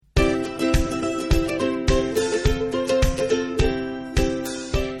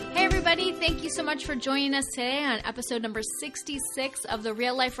much for joining us today on episode number 66 of the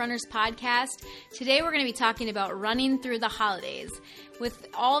Real Life Runners podcast. Today we're going to be talking about running through the holidays. With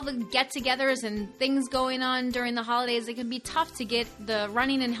all the get-togethers and things going on during the holidays, it can be tough to get the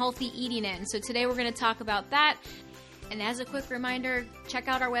running and healthy eating in. So today we're going to talk about that. And as a quick reminder, check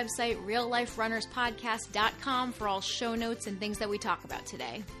out our website, reallifrunnerspodcast.com, for all show notes and things that we talk about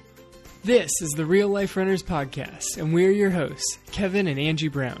today. This is the Real Life Runners podcast, and we're your hosts, Kevin and Angie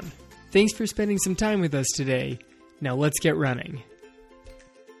Brown. Thanks for spending some time with us today. Now let's get running.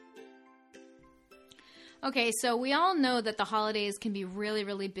 Okay, so we all know that the holidays can be really,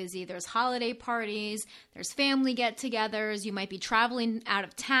 really busy. There's holiday parties, there's family get-togethers, you might be traveling out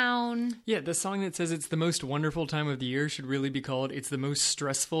of town. Yeah, the song that says it's the most wonderful time of the year should really be called It's the Most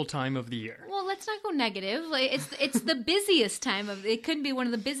Stressful Time of the Year. Well, let's not go negative. It's the busiest time of it. Could be one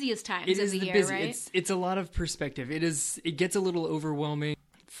of the busiest times of the year, right? It's a lot of perspective. It gets a little overwhelming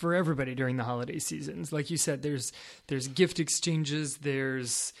for everybody during the holiday seasons. Like you said, there's gift exchanges,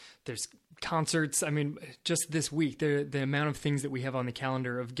 there's concerts. I mean, just this week, the amount of things that we have on the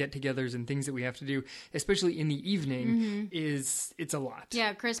calendar of get-togethers and things that we have to do, especially in the evening, it's a lot.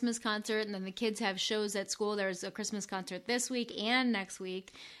 Yeah, Christmas concert, and then the kids have shows at school. There's a Christmas concert this week and next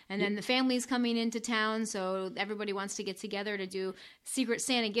week, and then the family's coming into town, so everybody wants to get together to do Secret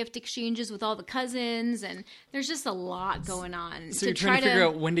Santa gift exchanges with all the cousins, and there's just a lot going on. So you're trying to figure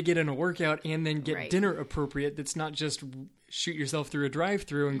out when to get in a workout and then get dinner appropriate that's not just shoot yourself through a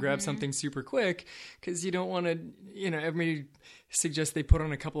drive-through and grab something super quick, because you don't want to, everybody suggests they put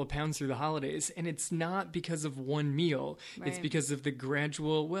on a couple of pounds through the holidays, and it's not because of one meal. Right. It's because of the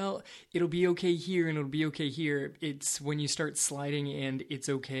gradual, well, it'll be okay here and it'll be okay here. It's when you start sliding and it's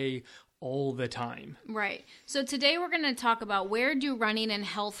okay all the time. Right. So today we're going to talk about where do running and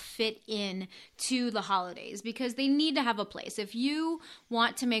health fit in to the holidays, because they need to have a place. If you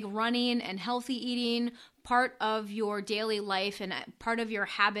want to make running and healthy eating part of your daily life and part of your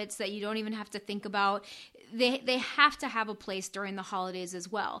habits that you don't even have to think about, they have to have a place during the holidays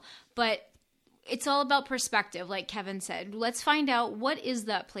as well. But it's all about perspective, like Kevin said. Let's find out what is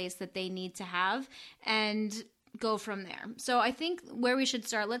that place that they need to have and go from there. So I think where we should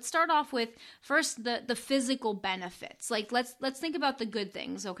start, let's start off with first the physical benefits. Like let's think about the good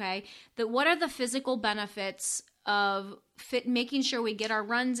things, okay? What are the physical benefits of making sure we get our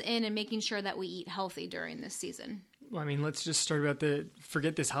runs in and making sure that we eat healthy during this season? Well, I mean, let's just start about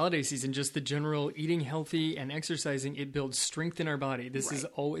forget this holiday season, just the general eating healthy and exercising. It builds strength in our body. This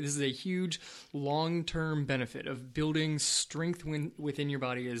is a huge long-term benefit of building strength within your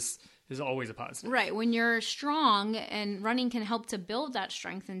body is always a positive. Right. When you're strong, and running can help to build that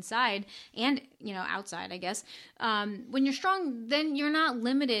strength inside and, outside, I guess. When you're strong, then you're not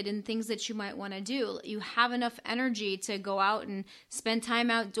limited in things that you might want to do. You have enough energy to go out and spend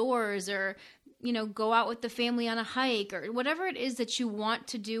time outdoors, or go out with the family on a hike, or whatever it is that you want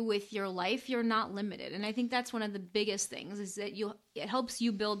to do with your life. You're not limited. And I think that's one of the biggest things, is that it helps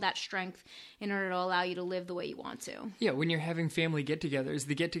you build that strength in order to allow you to live the way you want to. Yeah, when you're having family get-togethers,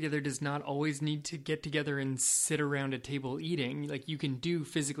 the get-together does not always need to get together and sit around a table eating. Like, you can do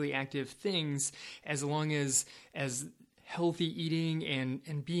physically active things as long as healthy eating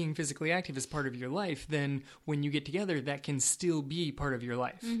and being physically active is part of your life. Then when you get together, that can still be part of your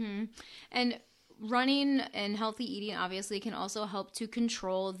life. Mm-hmm. And running and healthy eating obviously can also help to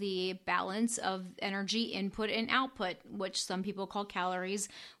control the balance of energy input and output, which some people call calories.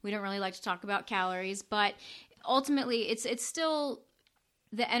 We don't really like to talk about calories, but ultimately it's still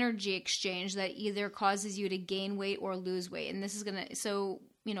the energy exchange that either causes you to gain weight or lose weight. And this is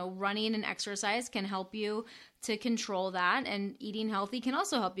running and exercise can help you to control that, and eating healthy can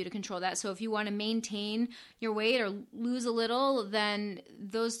also help you to control that. So if you want to maintain your weight or lose a little, then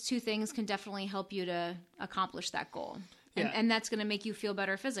those two things can definitely help you to accomplish that goal. Yeah. And that's going to make you feel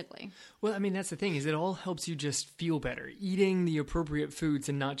better physically. Well, I mean, that's the thing, is it all helps you just feel better. Eating the appropriate foods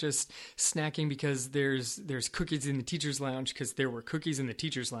and not just snacking because there's cookies in the teacher's lounge, because there were cookies in the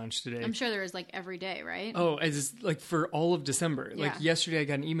teacher's lounge today. I'm sure there is, every day, right? Oh, it's for all of December. Yeah. Yesterday I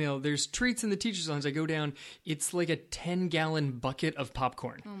got an email, there's treats in the teacher's lounge. I go down, it's like a 10-gallon bucket of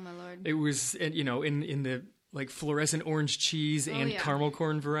popcorn. Oh, my Lord. It was, in the fluorescent orange cheese and caramel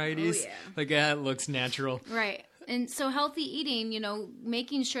corn varieties. Oh, yeah. That looks natural. Right. And so healthy eating,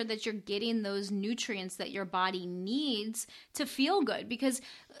 making sure that you're getting those nutrients that your body needs to feel good. Because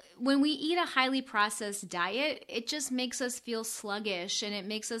when we eat a highly processed diet, it just makes us feel sluggish, and it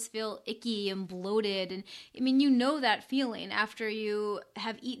makes us feel icky and bloated. And that feeling after you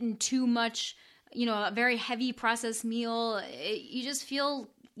have eaten too much, a very heavy processed meal. You just feel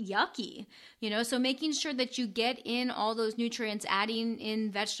yucky, so making sure that you get in all those nutrients, adding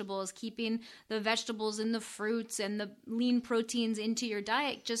in vegetables, keeping the vegetables and the fruits and the lean proteins into your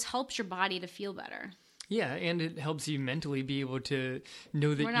diet just helps your body to feel better. Yeah, and it helps you mentally be able to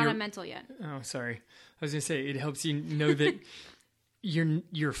know that we're not on mental yet. Oh, sorry. I was going to say, it helps you know that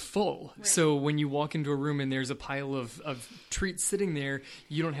you're full. Right. So when you walk into a room and there's a pile of treats sitting there,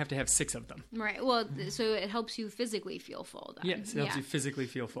 you don't have to have 6 of them. Right. Well, so it helps you physically feel full. Then. Yes, it helps you physically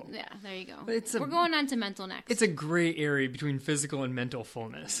feel full. Yeah, there you go. We're going on to mental next. It's a gray area between physical and mental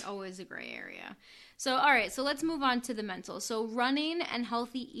fullness. It's always a gray area. So, all right, so let's move on to the mental. So running and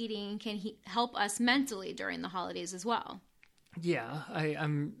healthy eating can help us mentally during the holidays as well. Yeah,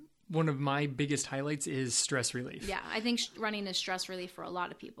 I'm one of my biggest highlights is stress relief. Yeah, I think running is stress relief for a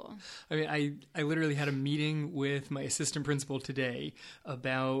lot of people. I mean, I literally had a meeting with my assistant principal today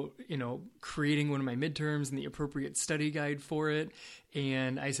about, creating one of my midterms and the appropriate study guide for it.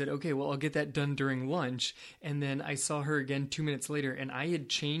 And I said, okay, well, I'll get that done during lunch. And then I saw her again 2 minutes later, and I had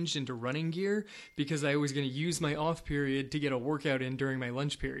changed into running gear because I was going to use my off period to get a workout in during my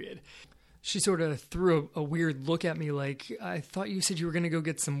lunch period. She sort of threw a weird look at me like, I thought you said you were going to go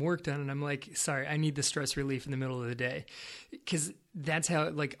get some work done. And I'm like, sorry, I need the stress relief in the middle of the day. Because that's how,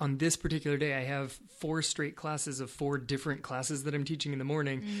 like, on this particular day, I have 4 straight classes of 4 different classes that I'm teaching in the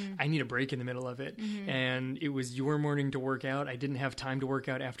morning. Mm-hmm. I need a break in the middle of it. Mm-hmm. And it was your morning to work out. I didn't have time to work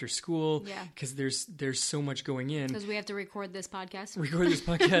out after school because there's so much going in. Because we have to record this podcast.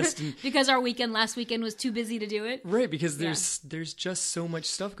 And because our last weekend was too busy to do it. Right, because there's just so much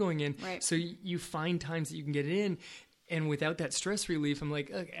stuff going in. Right. So you find times that you can get it in. And without that stress relief, I'm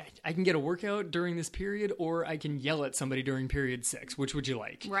like, okay, I can get a workout during this period, or I can yell at somebody during period 6. Which would you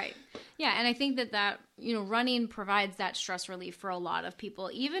like? Right. Yeah, and I think that running provides that stress relief for a lot of people.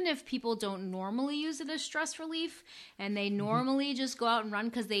 Even if people don't normally use it as stress relief, and they normally just go out and run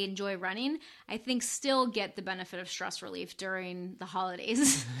because they enjoy running, I think still get the benefit of stress relief during the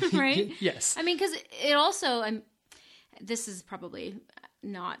holidays, right? Yes. I mean, because it also, this is probably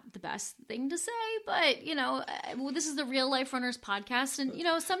not the best thing to say, but this is the Real Life Runners podcast, and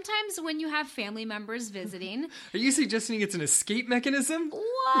sometimes when you have family members visiting, are you suggesting it's an escape mechanism?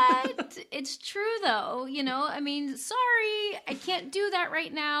 What? It's true though. I mean, sorry, I can't do that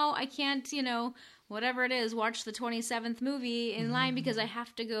right now. I can't, whatever it is, watch the 27th movie in line because I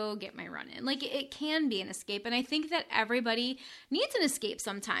have to go get my run in. Like, it can be an escape, and I think that everybody needs an escape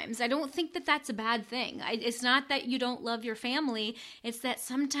sometimes. I don't think that that's a bad thing. It's not that you don't love your family. It's that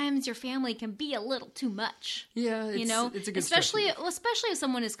sometimes your family can be a little too much. Yeah, it's a good especially if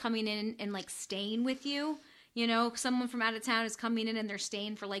someone is coming in and like staying with you. Someone from out of town is coming in and they're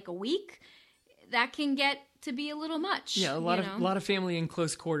staying for like a week. That can get to be a little much. Yeah, a lot of family in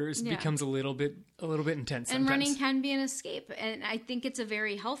close quarters becomes a little bit intense sometimes. And running can be an escape, and I think it's a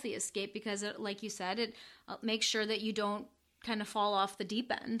very healthy escape because, like you said, it makes sure that you don't kind of fall off the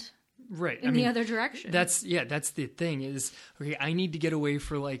deep end. Right. In the other direction. That's the thing is, okay, I need to get away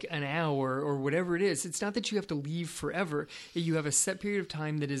for like an hour or whatever it is. It's not that you have to leave forever. You have a set period of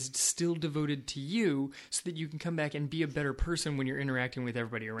time that is still devoted to you so that you can come back and be a better person when you're interacting with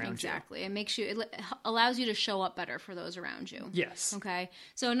everybody around you. Exactly. It allows you to show up better for those around you. Yes. Okay.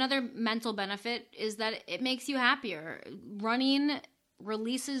 So another mental benefit is that it makes you happier. Running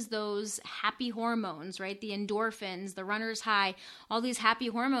releases those happy hormones, right? The endorphins, the runner's high, all these happy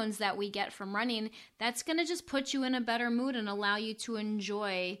hormones that we get from running. That's going to just put you in a better mood and allow you to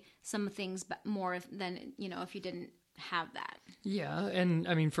enjoy some things more than, if you didn't have that. Yeah. And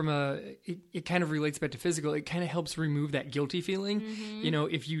I mean, it kind of relates back to physical. It kind of helps remove that guilty feeling.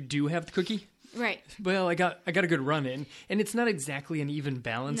 Mm-hmm. If you do have the cookie. Right. Well, I got a good run in, and it's not exactly an even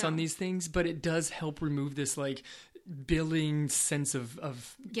balance on these things, but it does help remove this like building sense of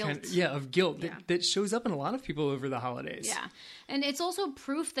guilt. Of guilt that shows up in a lot of people over the holidays. Yeah. And it's also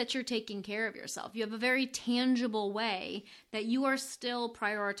proof that you're taking care of yourself. You have a very tangible way that you are still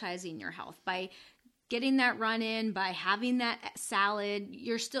prioritizing your health by getting that run in, by having that salad.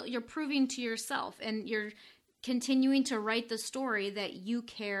 You're proving to yourself, and you're continuing to write the story that you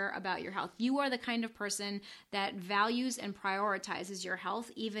care about your health. You are the kind of person that values and prioritizes your health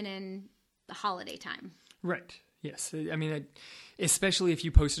even in the holiday time. Right. Yes. I mean, especially if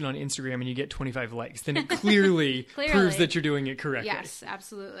you post it on Instagram and you get 25 likes, then it clearly proves that you're doing it correctly. Yes,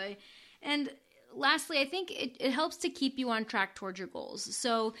 absolutely. And lastly, I think it helps to keep you on track towards your goals.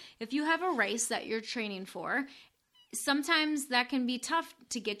 So if you have a race that you're training for, sometimes that can be tough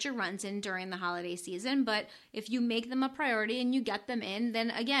to get your runs in during the holiday season, but if you make them a priority and you get them in, then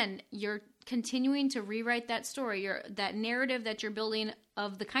again, you're continuing to rewrite that story, that narrative that you're building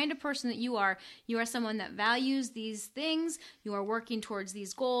of the kind of person that you are someone that values these things, you are working towards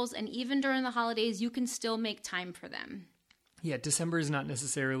these goals, and even during the holidays, you can still make time for them. Yeah, December is not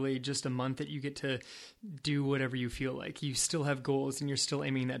necessarily just a month that you get to do whatever you feel like. You still have goals and you're still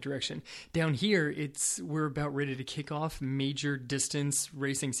aiming in that direction. Down here, we're about ready to kick off major distance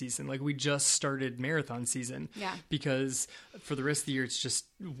racing season. Like, we just started marathon season. Yeah. Because for the rest of the year, it's just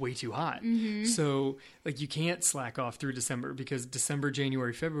way too hot. Mm-hmm. So, like, you can't slack off through December because December,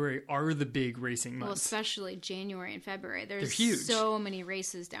 January, February are the big racing months. Well, especially January and February. They're There's huge. So many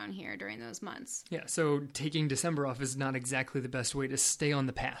races down here during those months. Yeah, so taking December off is not exactly the best way to stay on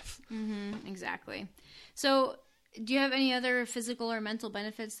the path. Mm-hmm, exactly. So, do you have any other physical or mental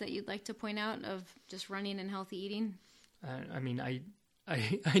benefits that you'd like to point out of just running and healthy eating? I mean,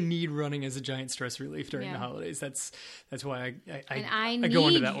 I need running as a giant stress relief during the holidays. That's why I go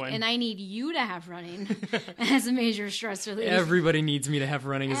into that one. And I need you to have running as a major stress relief. Everybody needs me to have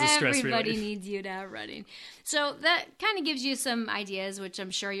running as a stress relief. Everybody needs you to have running. So that kind of gives you some ideas, which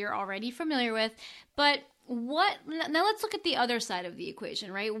I'm sure you're already familiar with. But now let's look at the other side of the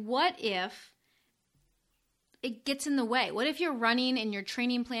equation, right? What if it gets in the way? What if your running and your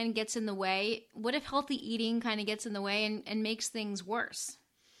training plan gets in the way? What if healthy eating kind of gets in the way and makes things worse?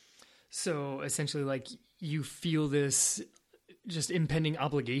 So essentially, like, you feel this just impending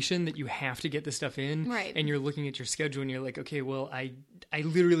obligation that you have to get the stuff in. Right. And you're looking at your schedule and you're like, okay, well, I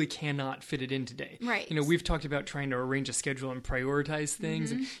literally cannot fit it in today. Right. You know, we've talked about trying to arrange a schedule and prioritize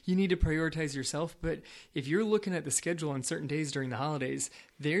things. Mm-hmm. You need to prioritize yourself. But if you're looking at the schedule on certain days during the holidays,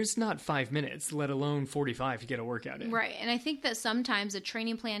 there's not 5 minutes, let alone 45 to get a workout in. Right. And I think that sometimes a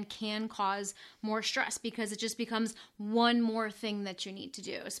training plan can cause more stress because it just becomes one more thing that you need to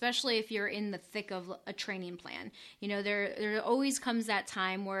do, especially if you're in the thick of a training plan. You know, there always comes that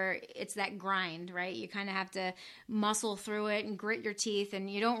time where it's that grind, right? You kind of have to muscle through it and grit your teeth, and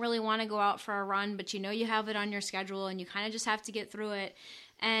you don't really want to go out for a run, but you know you have it on your schedule and you kind of just have to get through it.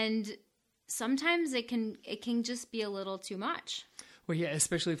 And sometimes it can just be a little too much. Well, yeah,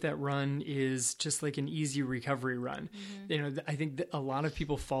 especially if that run is just like an easy recovery run. Mm-hmm. You know, I think that a lot of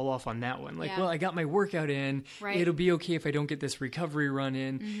people fall off on that one. Like, well, I got my workout in. Right. It'll be okay if I don't get this recovery run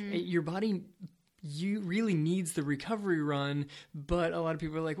in. Mm-hmm. Your body really needs the recovery run, but a lot of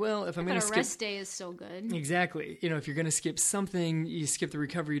people are like, well, if I'm going to skip... a rest day is so good. Exactly. You know, if you're going to skip something, you skip the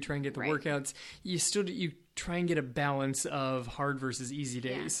recovery, you try and get the workouts. You try and get a balance of hard versus easy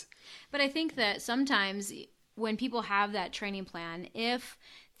days. Yeah. But I think that sometimes when people have that training plan, if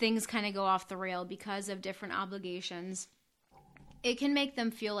things kind of go off the rail because of different obligations, it can make them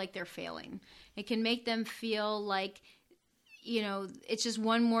feel like they're failing. It can make them feel like, you know, it's just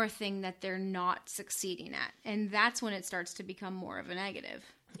one more thing that they're not succeeding at. And that's when it starts to become more of a negative.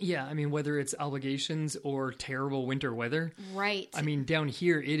 Yeah, I mean, whether it's obligations or terrible winter weather. Right. I mean, down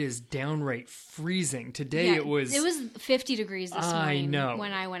here, it is downright freezing. Today, it was 50 degrees this morning know.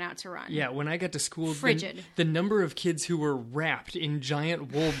 When I went out to run. Yeah, when I got to school, frigid. The number of kids who were wrapped in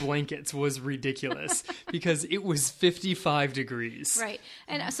giant wool blankets was ridiculous because it was 55 degrees. Right.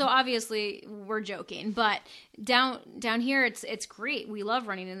 And so obviously we're joking, but down here it's great. We love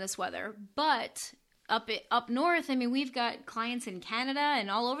running in this weather, but up north, I mean, we've got clients in Canada and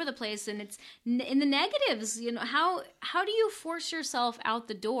all over the place, and it's in the negatives. You know, how do you force yourself out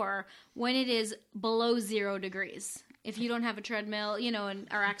the door when it is below 0 degrees? If you don't have a treadmill, you know,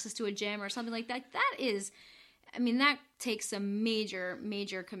 or access to a gym or something like that, that takes some major,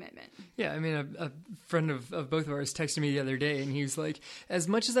 major commitment. Yeah, I mean, a friend of both of ours texted me the other day, and he was like, as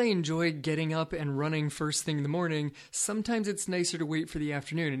much as I enjoy getting up and running first thing in the morning, sometimes it's nicer to wait for the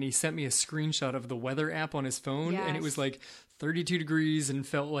afternoon. And he sent me a screenshot of the weather app on his phone, and it was like 32 degrees and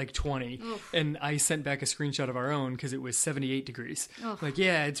felt like 20. Oof. And I sent back a screenshot of our own because it was 78 degrees. Oof. Like,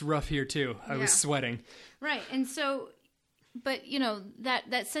 yeah, it's rough here too. I was sweating. Right, and so, but, you know,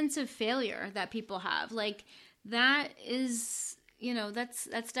 that sense of failure that people have, like, that is, you know, that's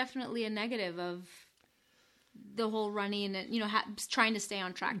definitely a negative of the whole running and, you know, trying to stay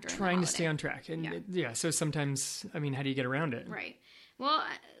on track during Trying to stay on track. And so sometimes, I mean, how do you get around it? Right. Well,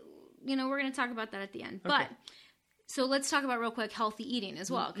 you know, we're going to talk about that at the end. Okay. But so let's talk about real quick healthy eating as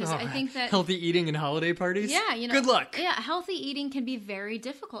well, because I think that healthy eating and holiday parties. Yeah, you know, good luck. Yeah, healthy eating can be very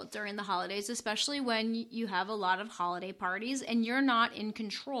difficult during the holidays, especially when you have a lot of holiday parties and you're not in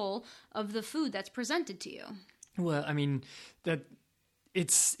control of the food that's presented to you. Well, I mean, that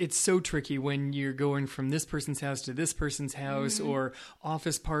it's so tricky when you're going from this person's house to this person's house or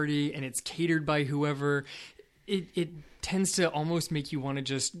office party, and it's catered by whoever. It tends to almost make you want to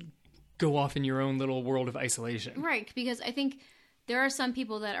just go off in your own little world of isolation. Right, because I think there are some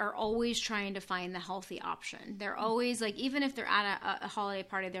people that are always trying to find the healthy option. They're always like, even if they're at a holiday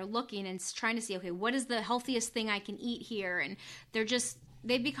party, they're looking and trying to see, okay, what is the healthiest thing I can eat here? And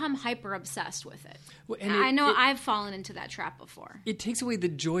they become hyper obsessed with it. Well, and I know I've fallen into that trap before. It takes away the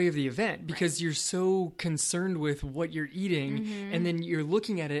joy of the event because you're so concerned with what you're eating, and then you're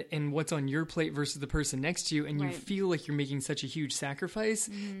looking at it and what's on your plate versus the person next to you, and you feel like you're making such a huge sacrifice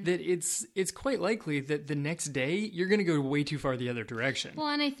that it's quite likely that the next day you're going to go way too far the other direction. Well,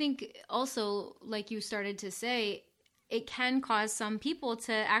 and I think also, like you started to say, it can cause some people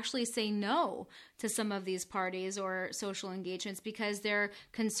to actually say no to some of these parties or social engagements because they're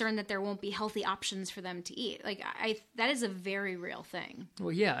concerned that there won't be healthy options for them to eat. Like that is a very real thing.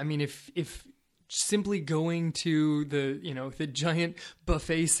 Well, yeah. I mean, if simply going to the giant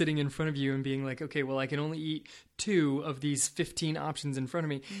buffet sitting in front of you and being like, okay, well, I can only eat 2 of these 15 options in front of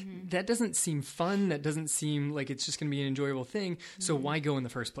me, that doesn't seem fun. That doesn't seem like it's just going to be an enjoyable thing. So why go in the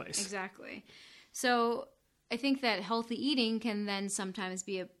first place? Exactly. So I think that healthy eating can then sometimes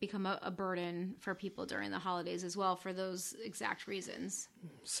become a burden for people during the holidays as well for those exact reasons.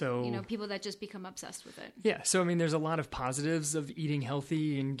 So, people that just become obsessed with it. Yeah. So, I mean, there's a lot of positives of eating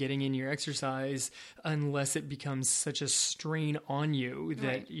healthy and getting in your exercise unless it becomes such a strain on you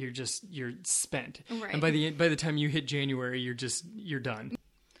that you're spent. Right. And by the time you hit January, you're done.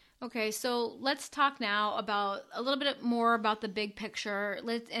 Okay, so let's talk now about a little bit more about the big picture.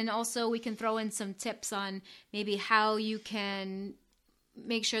 And also we can throw in some tips on maybe how you can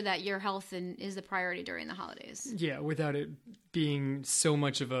make sure that your health is a priority during the holidays. Yeah, without it being so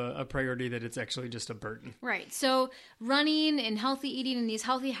much of a priority that it's actually just a burden. Right. So running and healthy eating and these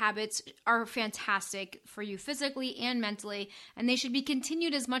healthy habits are fantastic for you physically and mentally, and they should be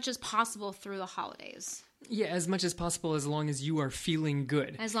continued as much as possible through the holidays. Yeah, as much as possible as long as you are feeling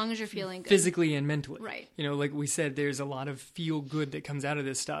good. As long as you're feeling good. Physically and mentally. Right. Like we said, there's a lot of feel good that comes out of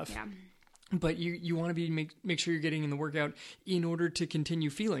this stuff. Yeah. But you want to make sure you're getting in the workout in order to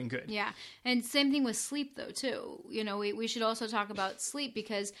continue feeling good. Yeah. And same thing with sleep, though, too. We should also talk about sleep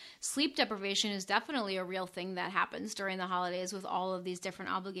because sleep deprivation is definitely a real thing that happens during the holidays with all of these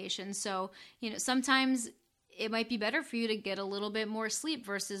different obligations. So, sometimes it might be better for you to get a little bit more sleep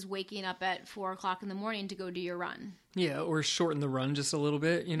versus waking up at 4:00 in the morning to go do your run. Yeah, or shorten the run just a little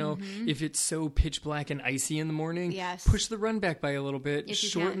bit. If it's so pitch black and icy in the morning, push the run back by a little bit.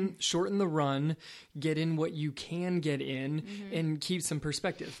 Shorten the run, get in what you can get in, and keep some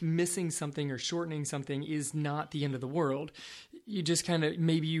perspective. Missing something or shortening something is not the end of the world. You just kind of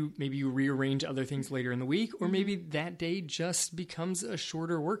maybe you rearrange other things later in the week, or maybe that day just becomes a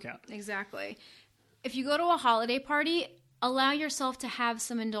shorter workout. Exactly. If you go to a holiday party, allow yourself to have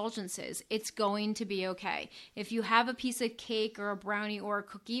some indulgences. It's going to be okay. If you have a piece of cake or a brownie or a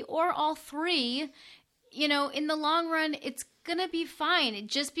cookie or all 3, in the long run, it's going to be fine.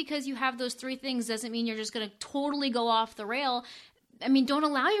 Just because you have those 3 things doesn't mean you're just going to totally go off the rail. I mean, don't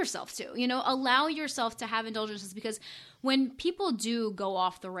allow yourself to, allow yourself to have indulgences because when people do go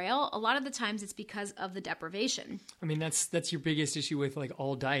off the rail, a lot of the times it's because of the deprivation. I mean, that's your biggest issue with like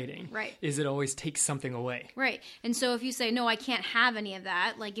all dieting, right? Is it always takes something away, right? And so if you say, no, I can't have any of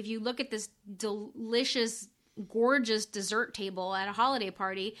that, like if you look at this delicious, gorgeous dessert table at a holiday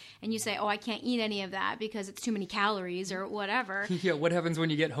party and you say, oh, I can't eat any of that because it's too many calories or whatever. Yeah, what happens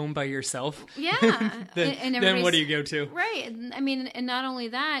when you get home by yourself? Yeah. then what do you go to? Right. I mean, and not only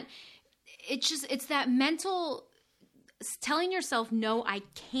that, it's that mental telling yourself, no, I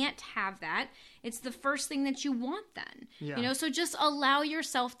can't have that. It's the first thing that you want then. Yeah. So just allow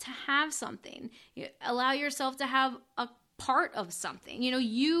yourself to have something. Allow yourself to have a part of something.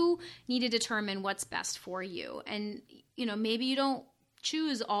 You need to determine what's best for you. And, maybe you don't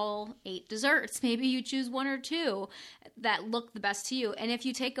choose all 8 desserts. Maybe you choose 1 or 2 that look the best to you. And if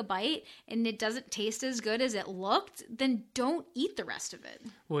you take a bite and it doesn't taste as good as it looked, then don't eat the rest of it.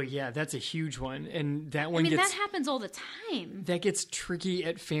 Well, yeah, that's a huge one. And that one that happens all the time. That gets tricky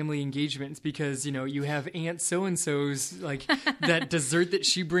at family engagements because, you have Aunt so-and-so's, like, that dessert that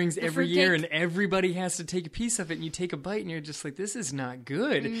she brings every year and everybody has to take a piece of it and you take a bite and you're just like, this is not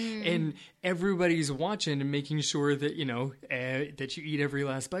good. And everybody's watching and making sure that, that you eat every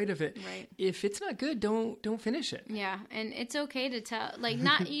last bite of it. Right. If it's not good, don't finish it. Yeah, and it's okay to tell, like,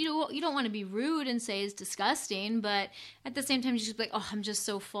 not you don't want to be rude and say it's disgusting, but at the same time, you just be like, oh, I'm just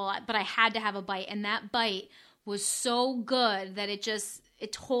so full, but I had to have a bite, and that bite was so good that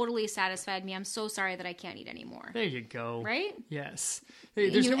it totally satisfied me. I'm so sorry that I can't eat anymore. There you go. Right? Yes.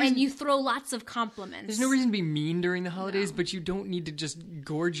 And you throw lots of compliments. There's no reason to be mean during the holidays, but you don't need to just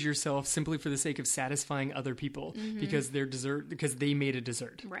gorge yourself simply for the sake of satisfying other people because they made a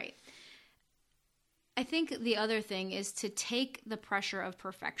dessert. Right. I think the other thing is to take the pressure of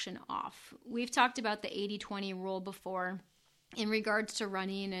perfection off. We've talked about the 80-20 rule before in regards to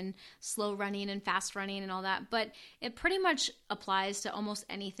running and slow running and fast running and all that, but it pretty much applies to almost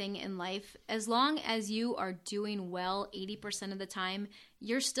anything in life. As long as you are doing well 80% of the time,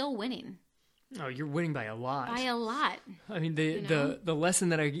 you're still winning. Oh, you're winning by a lot. By a lot. I mean, the lesson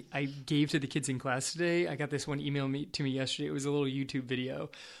that I gave to the kids in class today, I got this one email to me yesterday. It was a little YouTube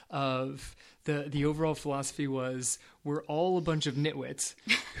video of the overall philosophy was we're all a bunch of nitwits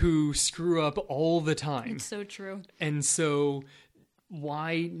who screw up all the time. It's so true. And so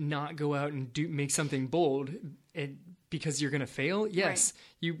why not go out and make something bold? Because you're going to fail? Yes,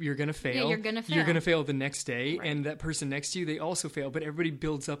 right. You're going to fail. Yeah, you're going to fail. You're going to fail the next day, right. And that person next to you, they also fail. But everybody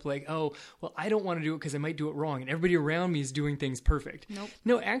builds up like, oh, well, I don't want to do it because I might do it wrong. And everybody around me is doing things perfect. Nope.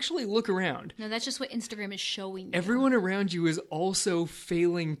 No, actually look around. No, that's just what Instagram is showing you. Everyone around you is also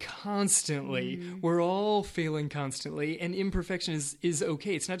failing constantly. Mm. We're all failing constantly. And imperfection is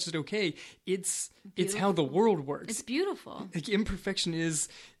okay. It's not just okay. It's how the world works. It's beautiful. Like imperfection is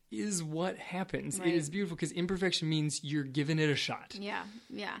what happens. Right. It is beautiful because imperfection means you're giving it a shot. Yeah.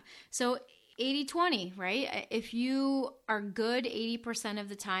 So 80-20, right? If you are good 80% of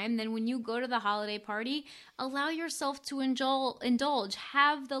the time, then when you go to the holiday party, allow yourself to indulge.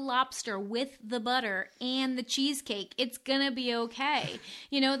 Have the lobster with the butter and the cheesecake. It's going to be okay.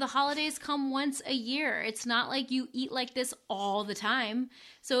 The holidays come once a year. It's not like you eat like this all the time.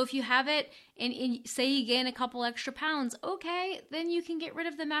 So if you have it and say you gain a couple extra pounds, okay, then you can get rid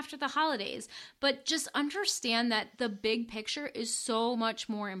of them after the holidays. But just understand that the big picture is so much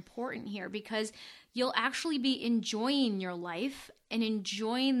more important here because you'll actually be enjoying your life and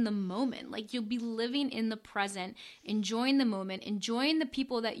enjoying the moment. Like you'll be living in the present, enjoying the moment, enjoying the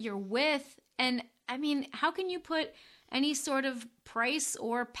people that you're with. And I mean, how can you put any sort of price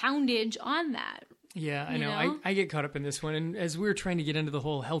or poundage on that? Yeah, I know. I get caught up in this one. And as we're trying to get into the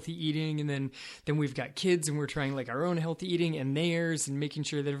whole healthy eating, and then we've got kids and we're trying like our own healthy eating and theirs and making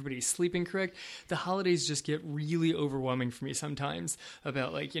sure that everybody's sleeping correct, the holidays just get really overwhelming for me sometimes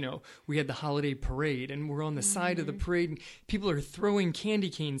about like, we had the holiday parade and we're on the side of the parade and people are throwing candy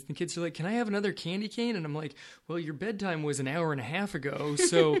canes. And the kids are like, can I have another candy cane? And I'm like, well, your bedtime was an hour and a half ago.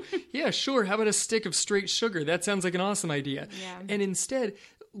 So yeah, sure. How about a stick of straight sugar? That sounds like an awesome idea. Yeah. And instead,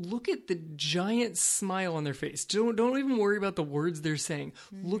 look at the giant smile on their face. Don't even worry about the words they're saying.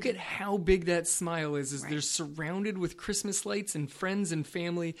 Mm-hmm. Look at how big that smile is as they're surrounded with Christmas lights and friends and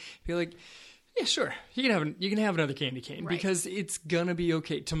family. Be like, yeah, sure. You can have another candy cane because it's gonna be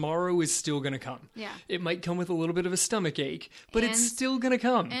okay. Tomorrow is still gonna come. Yeah. It might come with a little bit of a stomach ache, but it's still gonna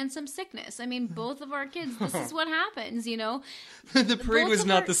come. And some sickness. I mean, both of our kids, this is what happens, The parade was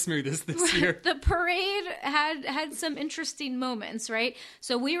not the smoothest this year. The parade had some interesting moments, right?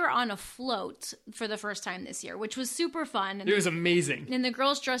 So we were on a float for the first time this year, which was super fun. And it was amazing. And the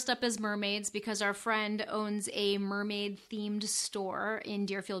girls dressed up as mermaids because our friend owns a mermaid-themed store in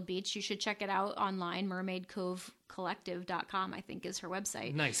Deerfield Beach. You should check it out online. mermaidcovecollective.com, I think, is her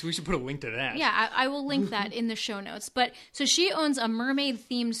website. Nice. We should put a link to that. Yeah, I will link that in the show notes. But so she owns a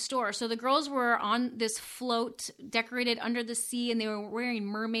mermaid-themed store. So the girls were on this float decorated under the sea, and they were wearing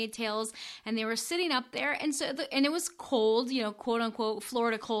mermaid tails, and they were sitting up there. And so, and it was cold, quote unquote,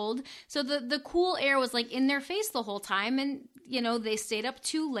 Florida cold. So the cool air was like in their face the whole time, and they stayed up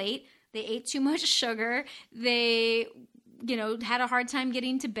too late. They ate too much sugar. They had a hard time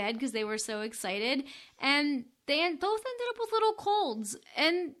getting to bed because they were so excited. And they both ended up with little colds.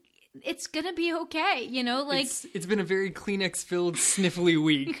 And it's going to be okay, It's been a very Kleenex-filled, sniffly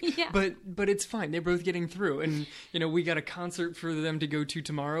week. Yeah. But it's fine. They're both getting through. And, we got a concert for them to go to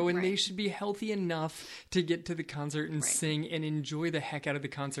tomorrow, and they should be healthy enough to get to the concert and sing and enjoy the heck out of the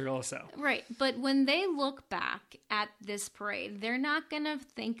concert also. Right. But when they look back at this parade, they're not going to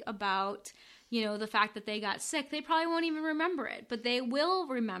think about the fact that they got sick. They probably won't even remember it, but they will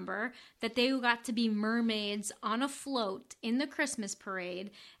remember that they got to be mermaids on a float in the Christmas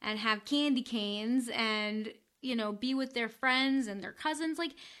parade and have candy canes and, be with their friends and their cousins.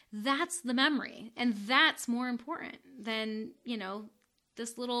 Like, that's the memory. And that's more important than,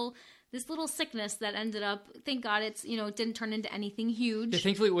 this little sickness that ended up, thank God it didn't turn into anything huge. Yeah,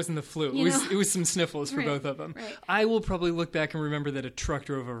 thankfully it wasn't the flu. It was some sniffles for both of them. Right. I will probably look back and remember that a truck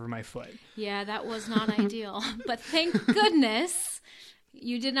drove over my foot. Yeah, that was not ideal. But thank goodness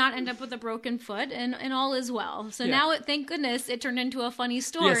You did not end up with a broken foot, and all is well. So now, thank goodness, it turned into a funny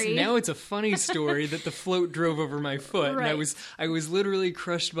story. Yes, now it's a funny story that the float drove over my foot, Right. and I was literally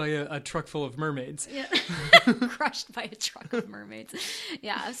crushed by a truck full of mermaids. Yeah. Crushed by a truck of mermaids.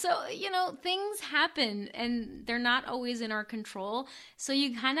 Yeah. So, things happen, and they're not always in our control. So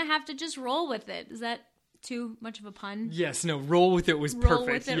you kind of have to just roll with it. Is that too much of a pun? Yes, no, roll with it was Roll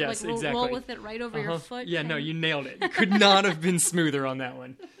perfect. with it, Yes, like, exactly. roll with it right over your foot. Yeah, no, you nailed it. Could not have been smoother on that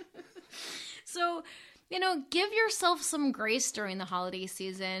one. So, give yourself some grace during the holiday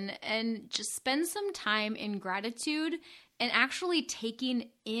season and just spend some time in gratitude and actually taking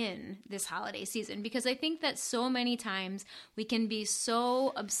in this holiday season, because I think that so many times we can be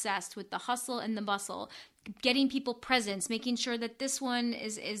so obsessed with the hustle and the bustle, getting people presents, making sure that this one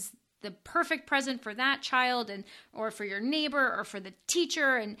is the perfect present for that child or for your neighbor or for the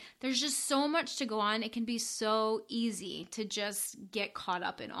teacher. And there's just so much to go on. It can be so easy to just get caught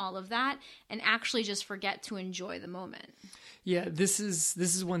up in all of that and actually just forget to enjoy the moment. Yeah, this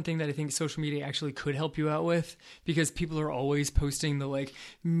is one thing that I think social media actually could help you out with, because people are always posting the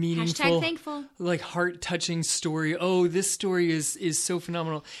meaningful, #thankful, heart-touching story. Oh, this story is so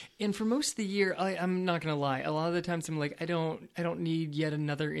phenomenal. And for most of the year, I'm not gonna lie, a lot of the times I'm like, I don't need yet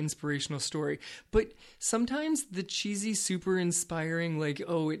another inspirational story. But sometimes the cheesy, super inspiring,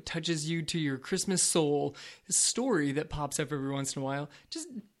 it touches you to your Christmas soul story that pops up every once in a while, just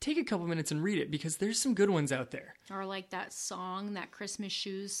take a couple minutes and read it, because there's some good ones out there. Or that song, that Christmas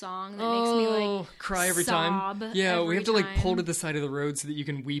Shoes song that makes me cry every sob time. Yeah, we have to time. pull to the side of the road so that you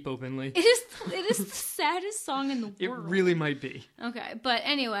can weep openly. It is the saddest song in the world. It really might be. Okay, but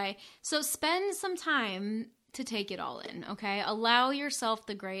anyway, so spend some time to take it all in, okay? Allow yourself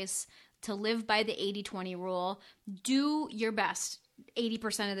the grace to live by the 80-20 rule. Do your best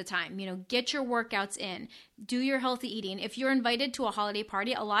 80% of the time. Get your workouts in. Do your healthy eating. If you're invited to a holiday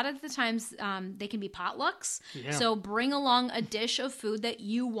party, a lot of the times they can be potlucks. Yeah. So bring along a dish of food that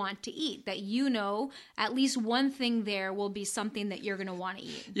you want to eat, that at least one thing there will be something that you're going to want to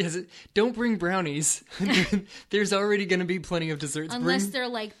eat. Yes, don't bring brownies. There's already going to be plenty of desserts. Unless they're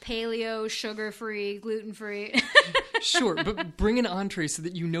paleo, sugar-free, gluten-free. Sure, but bring an entree so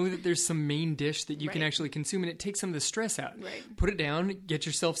that you know that there's some main dish that you can Right. actually consume, and it takes some of the stress out. Right. Put it down, get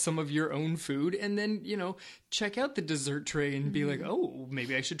yourself some of your own food, and then, check out the dessert tray and be like, oh,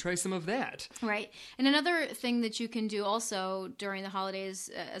 maybe I should try some of that. Right. And another thing that you can do also during the holidays,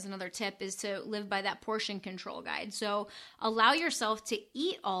 as another tip, is to live by that portion control guide. So allow yourself to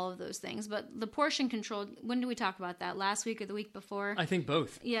eat all of those things, but the portion control, when did we talk about that? Last week or the week before? I think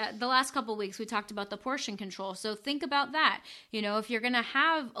both. Yeah, the last couple of weeks we talked about the portion control. So think about that. If you're going to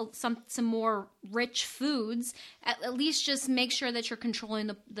have some more rich foods, at least just make sure that you're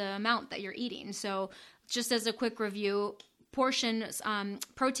controlling the amount that you're eating. So just as a quick review, protein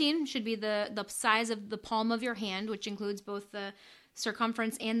should be the size of the palm of your hand, which includes both the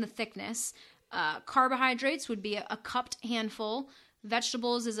circumference and the thickness. Carbohydrates would be a cupped handful.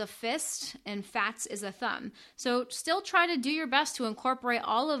 Vegetables is a fist, and fats is a thumb. So still try to do your best to incorporate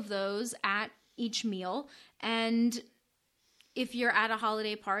all of those at each meal. And if you're at a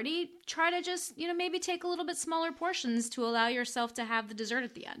holiday party, try to just, maybe take a little bit smaller portions to allow yourself to have the dessert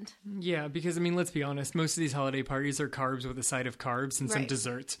at the end. Yeah, because, let's be honest, most of these holiday parties are carbs with a side of carbs and some Right.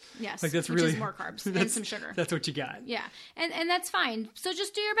 desserts. Yes, that's which really is more carbs and some sugar. That's what you got. Yeah, and that's fine. So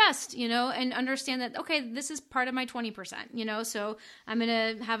just do your best, and understand that, okay, this is part of my 20%, so I'm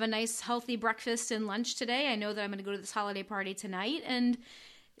going to have a nice healthy breakfast and lunch today. I know that I'm going to go to this holiday party tonight, and,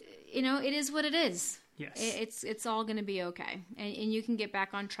 it is what it is. Yes. It's all going to be okay. And you can get back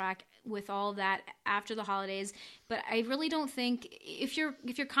on track with all of that after the holidays. But I really don't think, if you're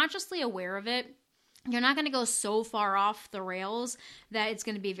consciously aware of it, you're not going to go so far off the rails that it's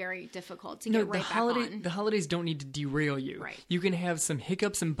going to be very difficult to get right back on. The holidays don't need to derail you. Right. You can have some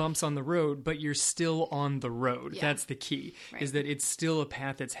hiccups and bumps on the road, but you're still on the road. Yeah. That's the key, Right. is that it's still a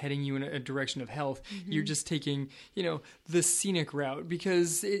path that's heading you in a direction of health. Mm-hmm. You're just taking, the scenic route,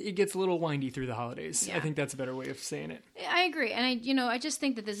 because it gets a little windy through the holidays. Yeah. I think that's a better way of saying it. I agree. And I just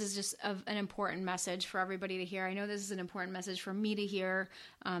think that this is just an important message for everybody to hear. I know this is an important message for me to hear.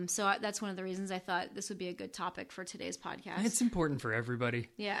 So that's one of the reasons I thought this would be a good topic for today's podcast. It's important for everybody.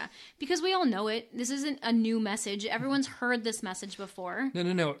 Yeah, because we all know it. This isn't a new message. Everyone's heard this message before.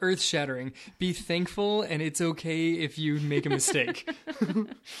 No. Earth-shattering. Be thankful, and it's okay if you make a mistake.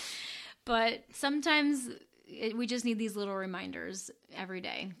 But sometimes we just need these little reminders every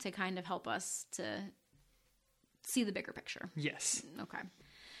day to kind of help us to see the bigger picture. Yes.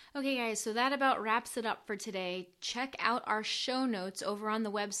 Okay, guys, so that about wraps it up for today. Check out our show notes over on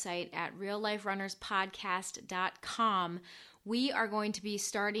the website at realliferunnerspodcast.com, we are going to be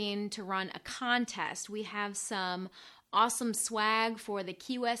starting to run a contest. We have some awesome swag for the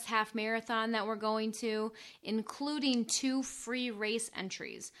Key West Half Marathon that we're going to, including 2 free race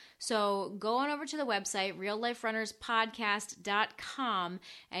entries. So go on over to the website, realliferunnerspodcast.com,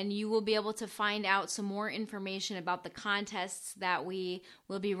 and you will be able to find out some more information about the contests that we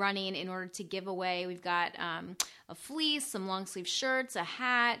will be running in order to give away. We've got a fleece, some long sleeve shirts, a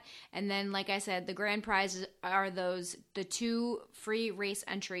hat, and then, like I said, the grand prizes are the 2 free race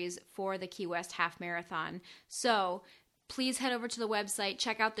entries for the Key West Half Marathon. So please head over to the website,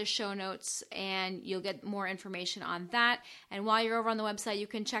 check out the show notes, and you'll get more information on that. And while you're over on the website, you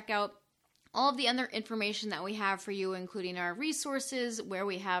can check out all of the other information that we have for you, including our resources, where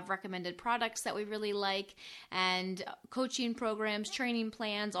we have recommended products that we really like, and coaching programs, training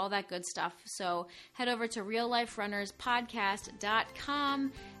plans, all that good stuff. So head over to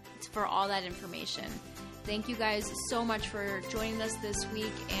realliferunnerspodcast.com for all that information. Thank you guys so much for joining us this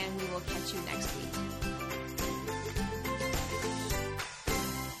week, and we will catch you next week.